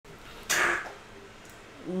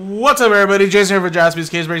What's up, everybody? Jason here for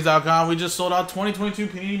JaspysCaseBreaks.com. We just sold out 2022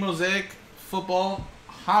 Panini Mosaic Football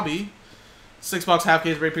Hobby 6-box half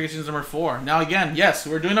case break Pikachu's number 4. Now, again, yes,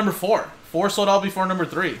 we're doing number 4. 4 sold out before number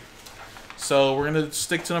 3. So we're going to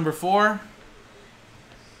stick to number 4.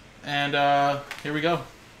 And here we go.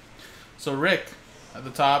 So Rick at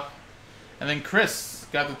the top. And then Chris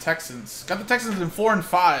got the Texans. Got the Texans in 4 and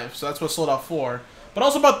 5. So that's what sold out 4. But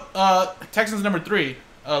also about Texans number 3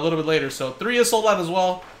 a little bit later. So 3 is sold out as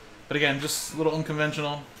well. But again, just a little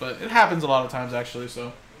unconventional. But it happens a lot of times, actually.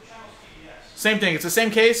 So same thing. It's the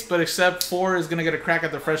same case, but except 4 is going to get a crack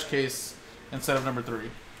at the fresh case instead of number 3.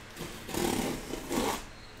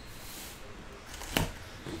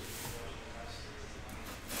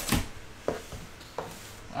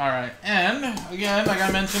 Alright, and again, like I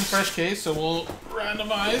mentioned, fresh case, so we'll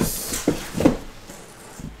randomize.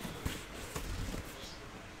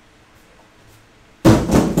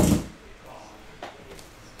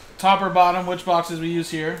 Top or bottom, which boxes we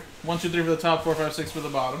use here. 1, 2, 3 for the top, 4, 5, 6 for the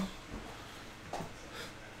bottom.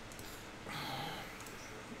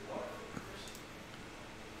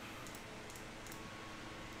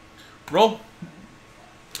 Roll.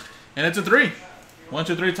 And it's a 3. 1,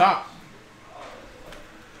 2, 3 top.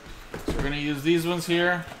 So we're going to use these ones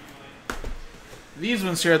here. These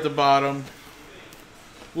ones here at the bottom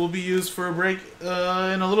will be used for a break in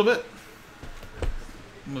a little bit.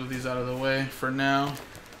 Move these out of the way for now.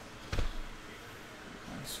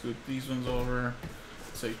 Scoop these ones over.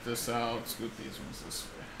 Take this out. Scoop these ones this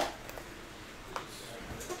way.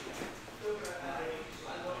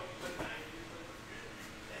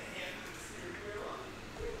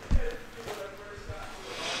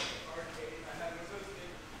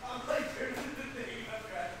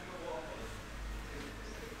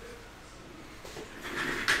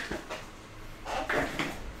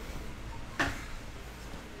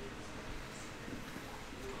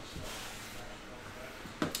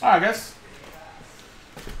 Alright, guys.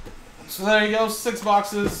 So there you go. 6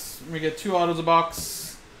 boxes. We get 2 autos a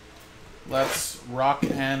box. Let's rock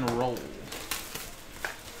and roll.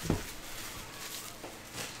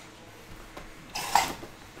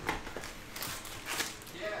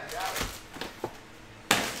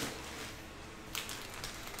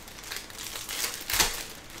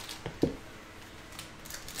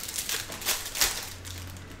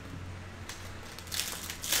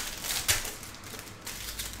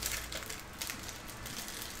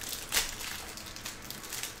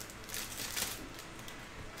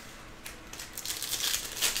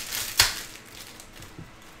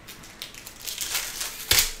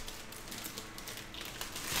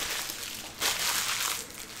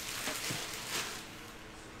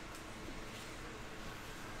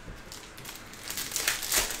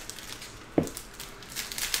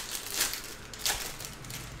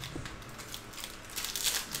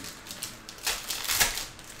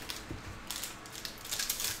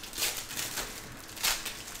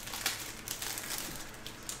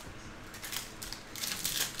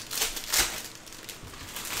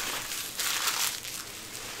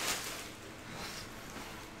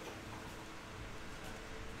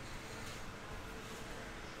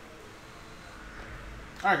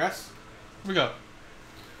 Alright, guys. Here we go.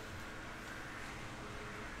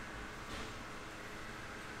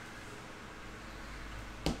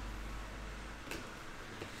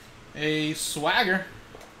 A swagger.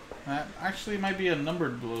 That actually might be a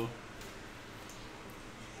numbered blue.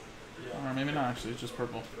 Or maybe not, actually. It's just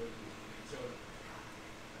purple.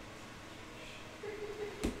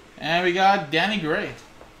 And we got Danny Gray.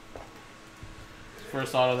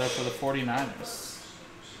 First auto there for the 49ers.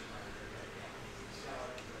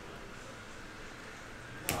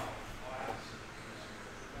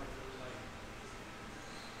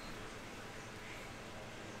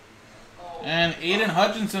 And Aiden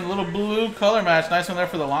Hutchinson, little blue color match. Nice one there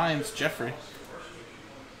for the Lions, Jeffrey.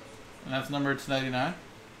 And that's numbered to 99.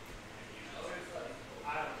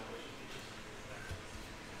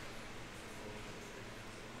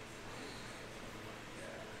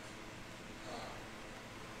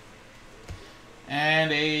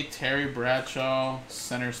 And a Terry Bradshaw,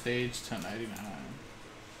 center stage to 99.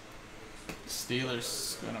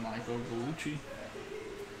 Steelers, going to Michael Gallucci.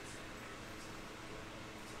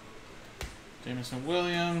 Jameson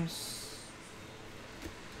Williams.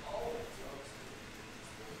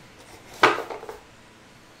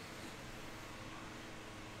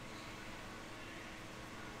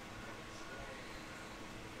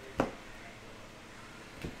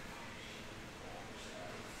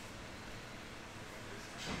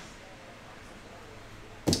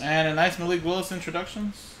 And a nice Malik Willis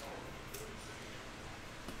introductions.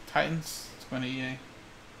 Titans, it's going to EA.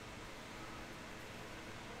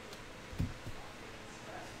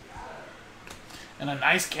 And a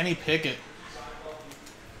nice Kenny Pickett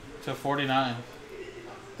to 49.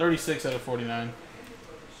 36 out of 49.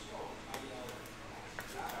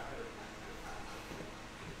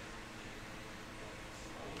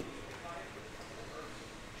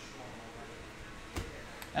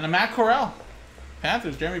 And a Matt Corral.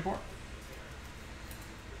 Panthers, Jeremy Port.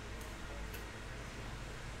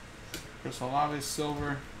 Chris Olave,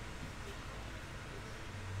 silver.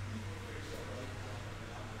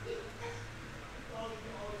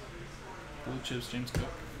 Blue chips, James Cook.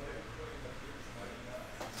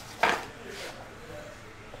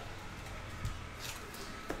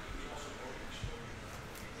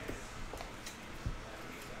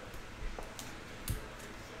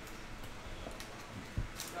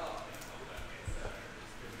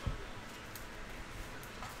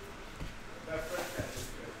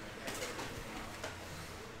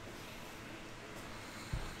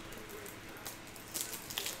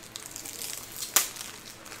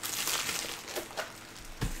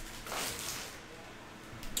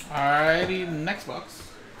 Alrighty, next box.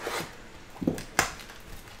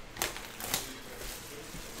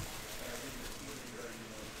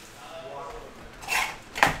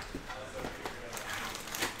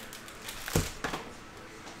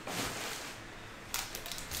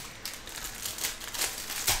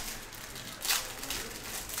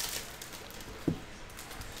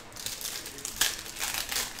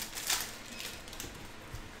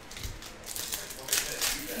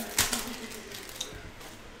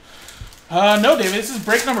 No, David, this is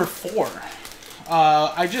break number 4.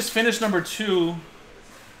 I just finished number 2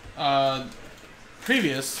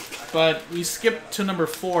 previous, but we skipped to number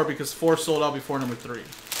 4 because 4 sold out before number 3.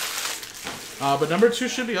 But number 2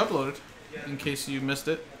 should be uploaded, in case you missed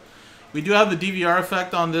it. We do have the DVR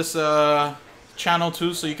effect on this channel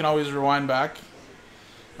too, so you can always rewind back.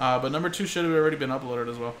 But number 2 should have already been uploaded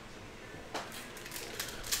as well.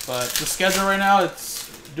 But the schedule right now, it's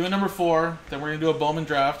doing number 4, then we're going to do a Bowman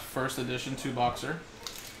Draft, first edition, 2-boxer.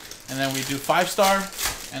 And then we do 5-star,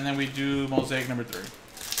 and then we do Mosaic number 3.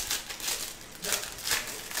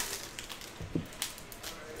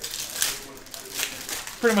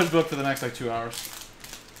 Pretty much booked for the next, like, 2 hours.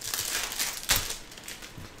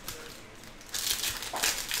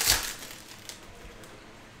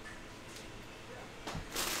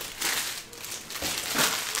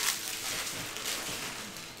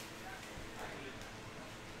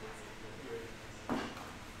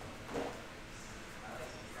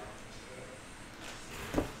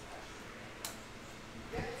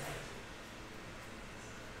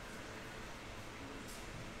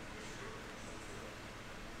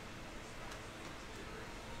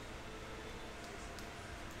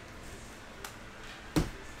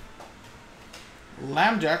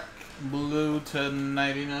 Lambjack, blue to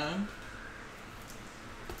 99.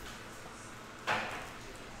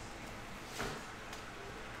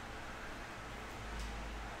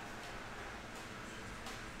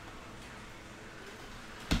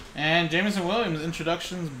 And Jameson Williams,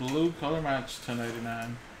 introductions, blue color match to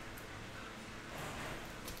 99.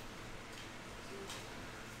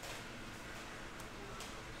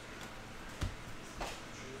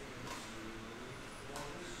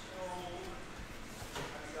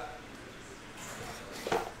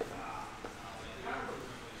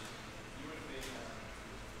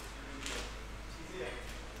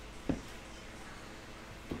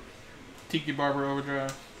 Tiki Barber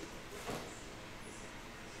overdraft.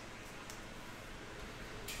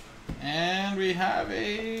 And we have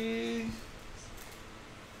a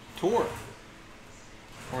tour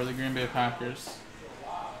for the Green Bay Packers.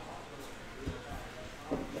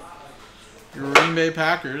 Green Bay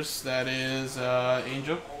Packers, that is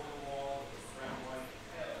Angel.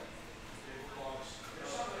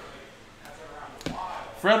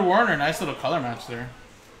 Fred Warner, nice little color match there.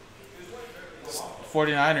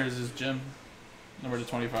 49ers is Jim, number to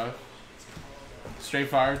 25. Straight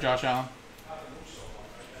fire, Josh Allen.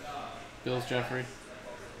 Bills, Jeffrey.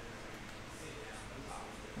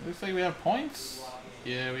 Looks like we have points.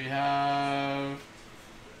 Yeah, we have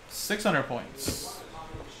 600 points.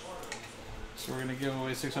 So we're going to give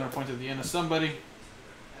away 600 points at the end of somebody.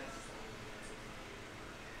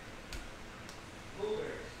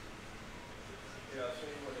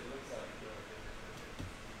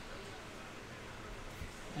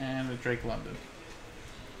 And with Drake London.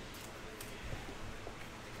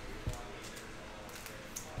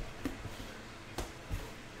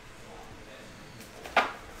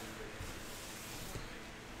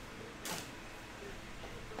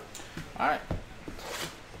 Alright.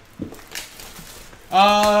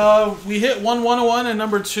 We hit 101 and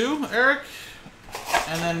number 2, Eric.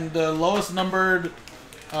 And then the lowest numbered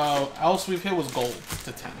else we've hit was gold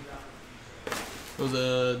to 10. It was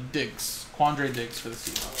a Diggs, Quandre Diggs for the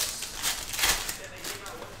Seahawks.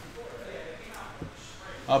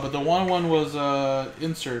 But the 101 was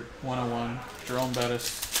insert 101, Jerome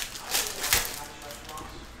Bettis.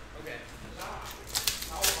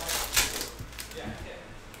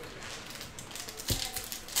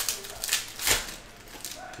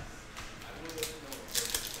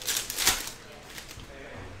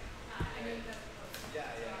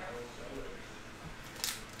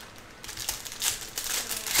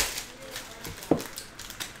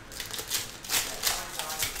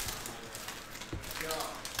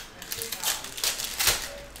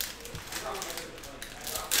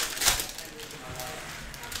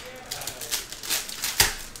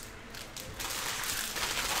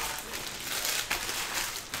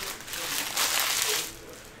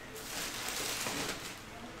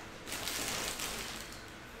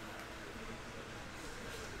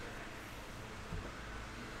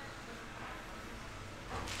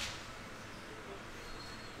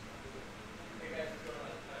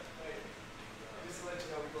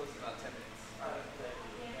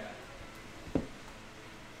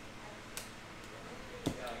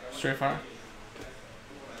 Straight fire.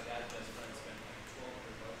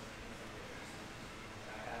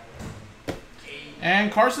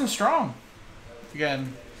 And Carson Strong.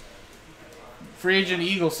 Again, free agent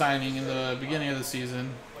Eagle signing in the beginning of the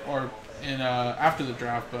season, or in after the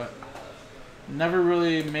draft, but never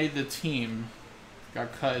really made the team.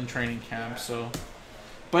 Got cut in training camp, so.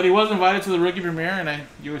 But he was invited to the rookie premiere, and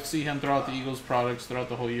you would see him throughout the Eagles products throughout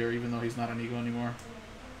the whole year, even though he's not an Eagle anymore.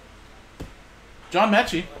 John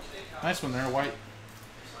Mechie. Nice one there, white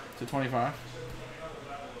to 25.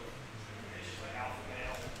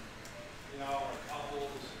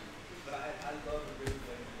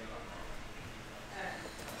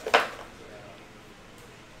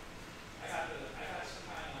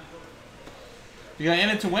 You got in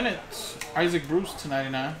it to win it. Isaac Bruce to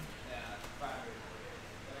 99.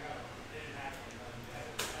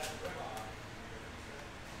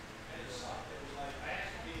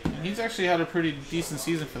 He's actually had a pretty decent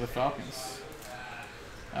season for the Falcons.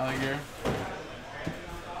 Alligator.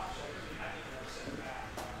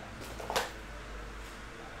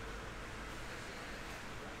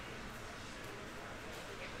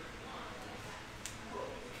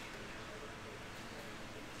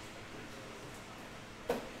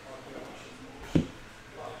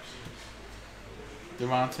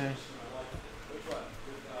 Devontae.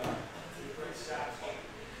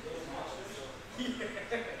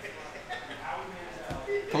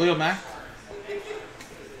 Khalil Mack.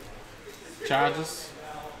 Charges.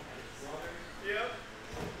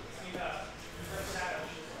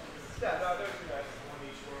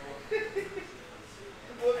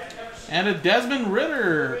 And a Desmond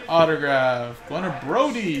Ritter autograph. Going to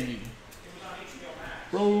Brody.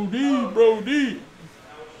 Brody.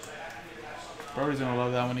 Brody's going to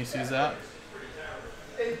love that when he sees that.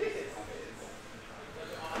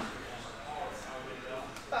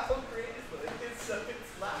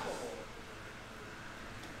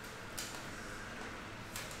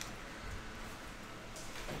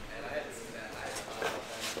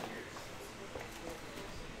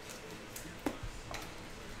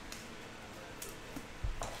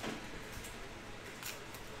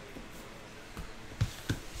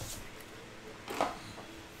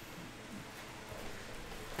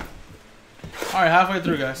 All right, halfway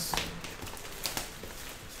through, guys.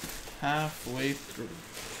 Halfway through.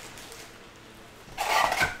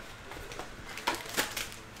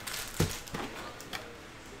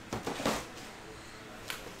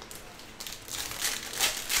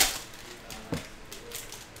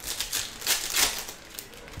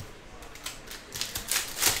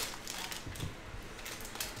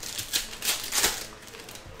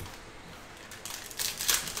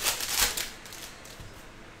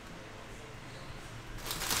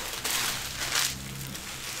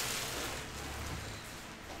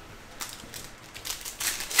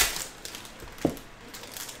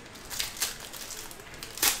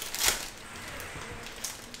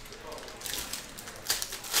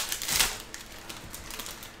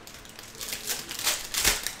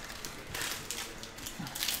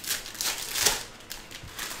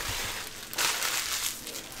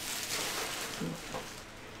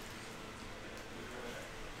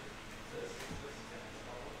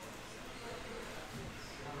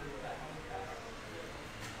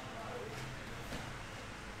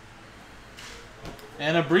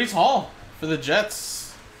 And a Breece Hall for the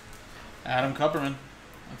Jets. Adam Kupperman.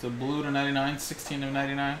 That's a blue to 99, 16 to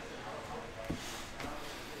 99.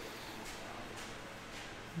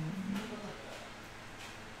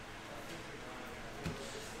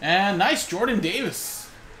 And nice Jordan Davis.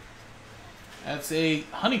 That's a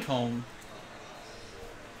honeycomb.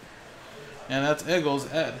 And that's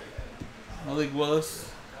Eagles Ed. Malik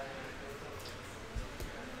Willis.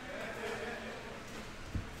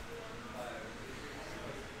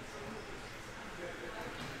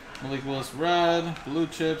 Malik Willis red, blue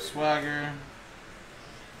chip, swagger.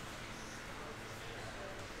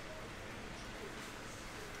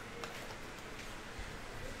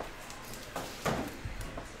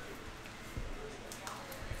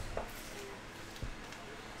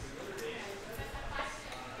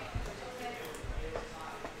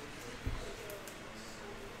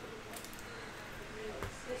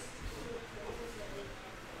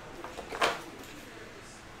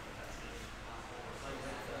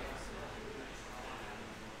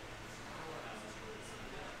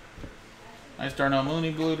 Nice Darnell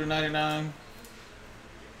Mooney blue to 99.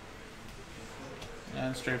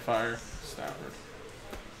 And straight fire Stafford.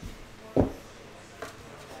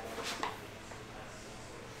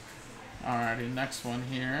 Alrighty, next one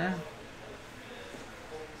here.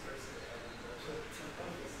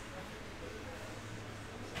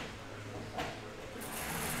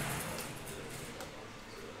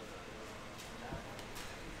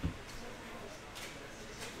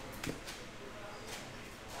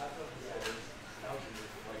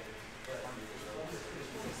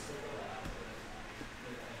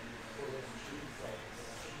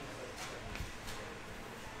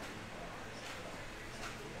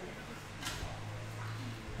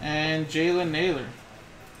 And Jalen Naylor,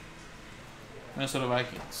 Minnesota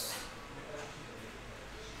Vikings.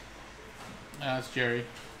 That's Jerry.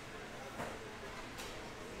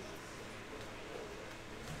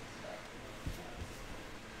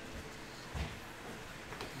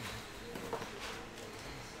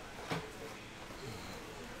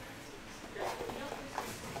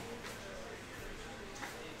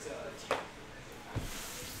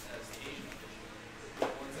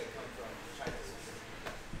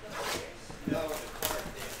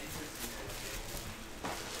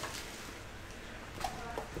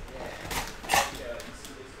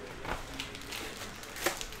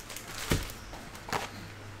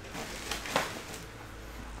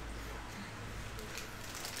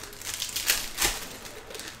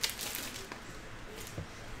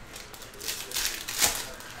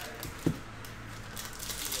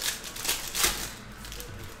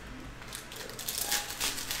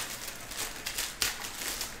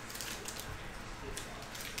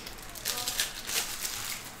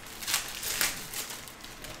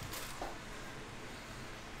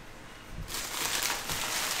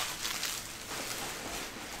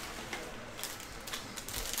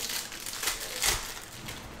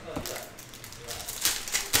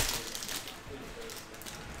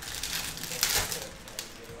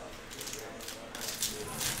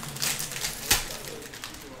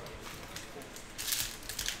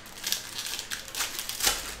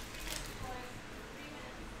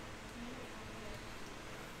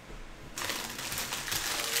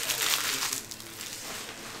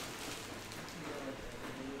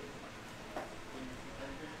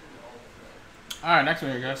 Alright, next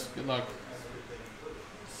one here, guys. Good luck.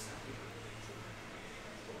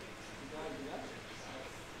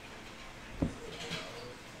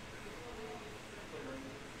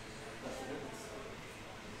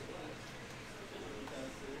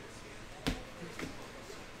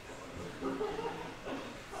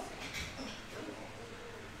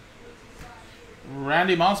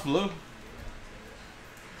 Randy Moss blue.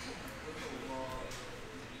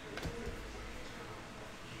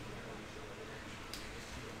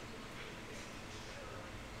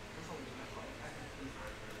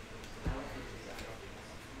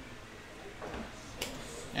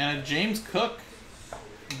 And a James Cook,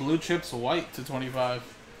 blue chips white to 25.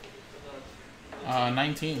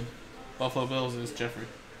 19. Buffalo Bills is Jeffrey.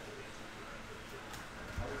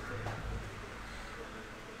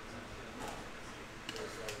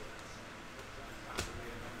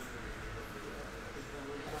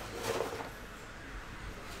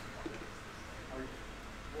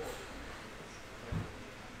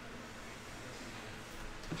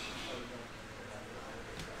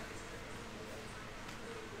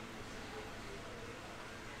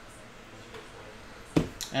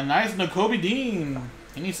 And nice Nakobe Dean.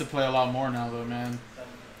 He needs to play a lot more now, though, man.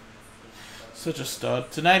 Such a stud.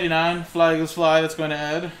 To 99, Fly Eagles Fly. That's going to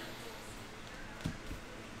Ed.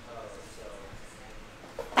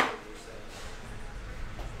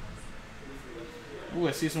 Ooh,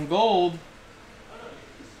 I see some gold.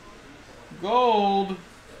 Gold.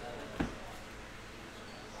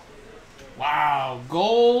 Wow,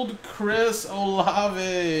 gold Chris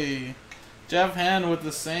Olave. Jeff Hand with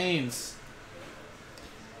the Saints.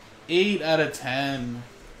 8 out of 10.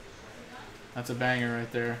 That's a banger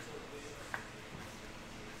right there.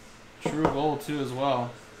 True gold too as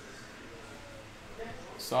well.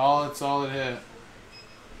 Solid, solid hit.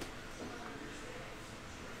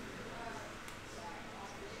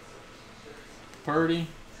 Purdy.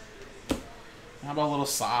 How about a little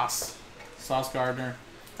Sauce? Sauce Gardner.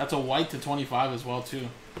 That's a white to 25 as well too.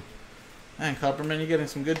 Man, Cupperman, you're getting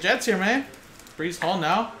some good Jets here, man. Brees Hall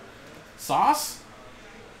now. Sauce?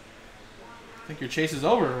 I think your chase is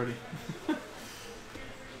over already.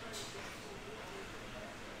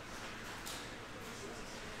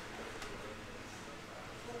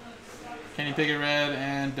 Kenny Pickett red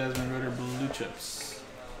and Desmond Ridder blue chips.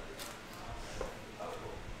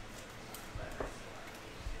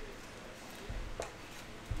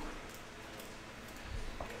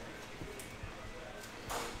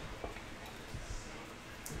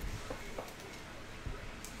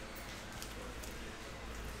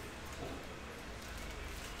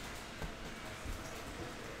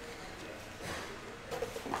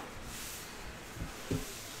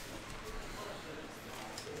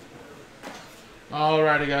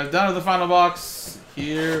 Alrighty, guys, down to the final box.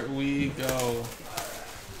 Here we go.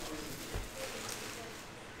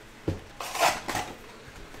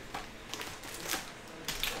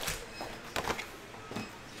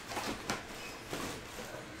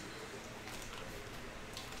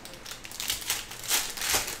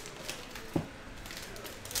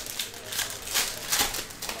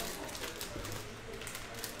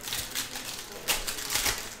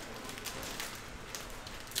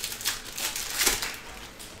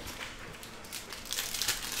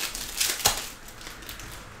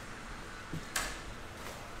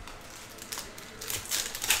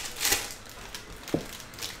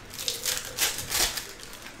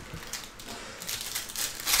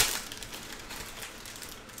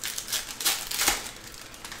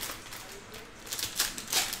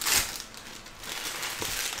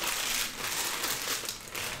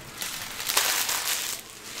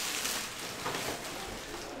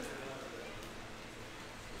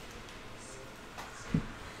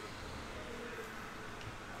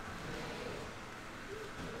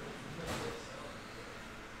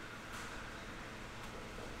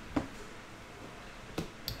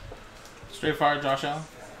 Straight fire, Josh Allen.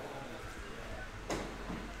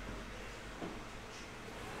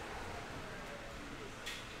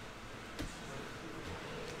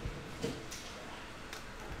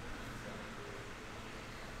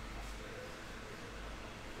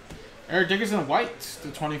 Eric Dickerson white to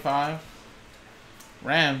 25.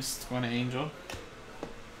 Rams going to Angel.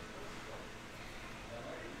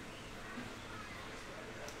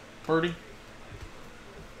 Purdy.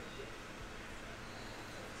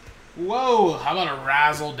 Whoa, how about a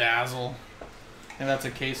razzle dazzle? And that's a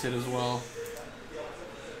case hit as well.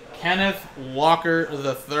 Kenneth Walker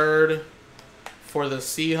III for the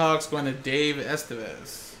Seahawks, going to Dave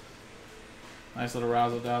Estevez. Nice little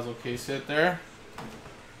razzle dazzle case hit there.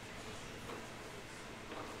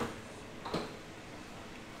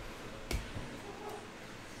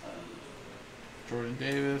 Jordan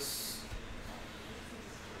Davis.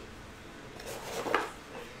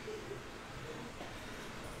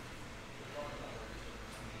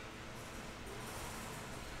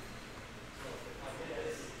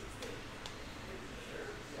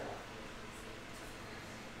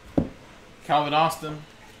 Calvin Austin.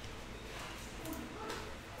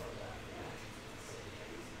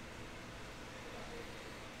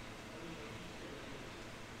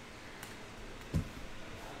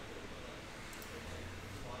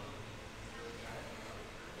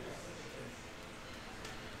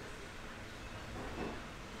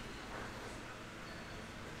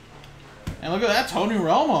 And look at that, Tony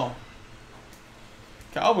Romo.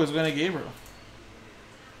 Cowboys winning Gabriel.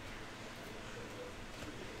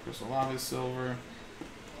 Chris Olave silver.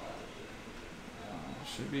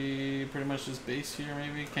 Should be pretty much just base here,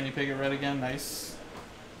 maybe. Kenny Pickett red again, nice.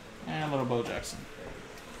 And a little Bo Jackson.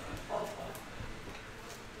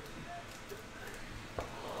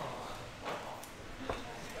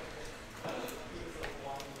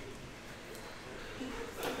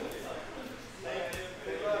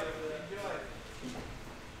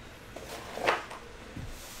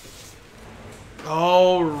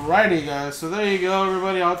 Alrighty, guys. So there you go,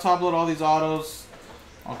 everybody. I'll top load all these autos.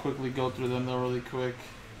 I'll quickly go through them though, really quick.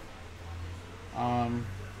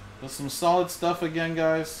 There's some solid stuff again,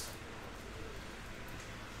 guys.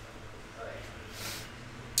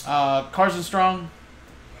 Carson Strong,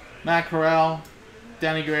 Matt Corral,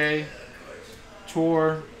 Danny Gray,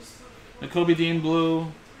 Chor, Nakobe Dean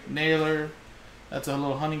Blue, Naylor, That's a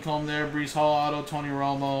little honeycomb there. Brees Hall auto, Tony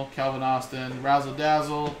Romo, Calvin Austin, Razzle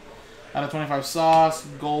Dazzle. Out of 25 Sauce,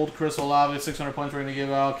 Gold, Chris Olave, 600 points we're going to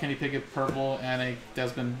give out. Kenny Pickett, Purple, and a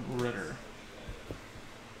Desmond Ritter.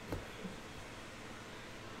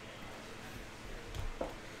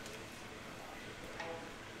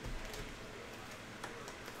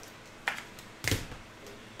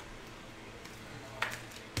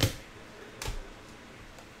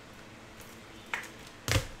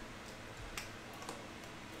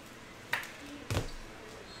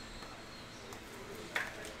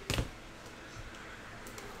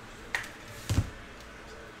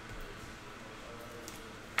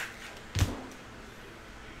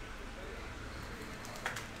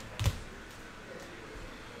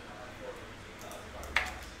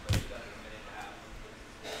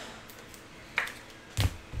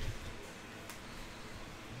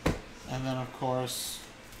 And then, of course,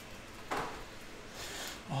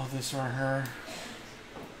 all this right here.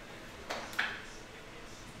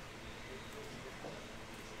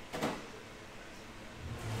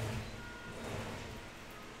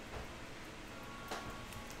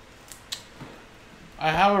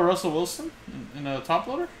 I have a Russell Wilson in a top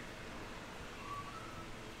loader.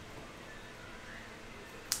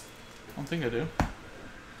 I don't think I do.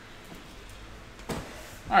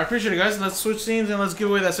 Alright, appreciate it, guys. Let's switch scenes and let's give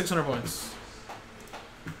away that 600 points.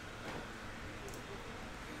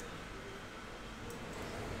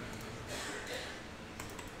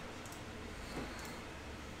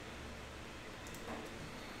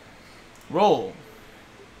 Roll.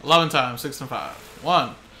 11 times, 6 and 5.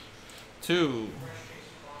 1, 2,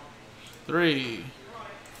 3,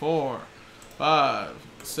 4, 5,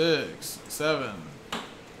 6, 7,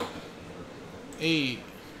 8,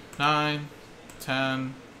 9,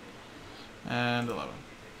 10, and 11.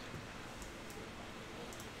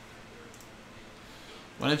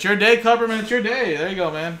 When it's your day, Copperman, it's your day. There you go,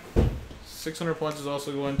 man. 600 points is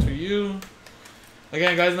also going to you.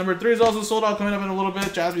 Again, guys, number 3 is also sold out, coming up in a little bit.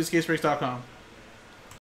 JaspysCaseBreaks.com.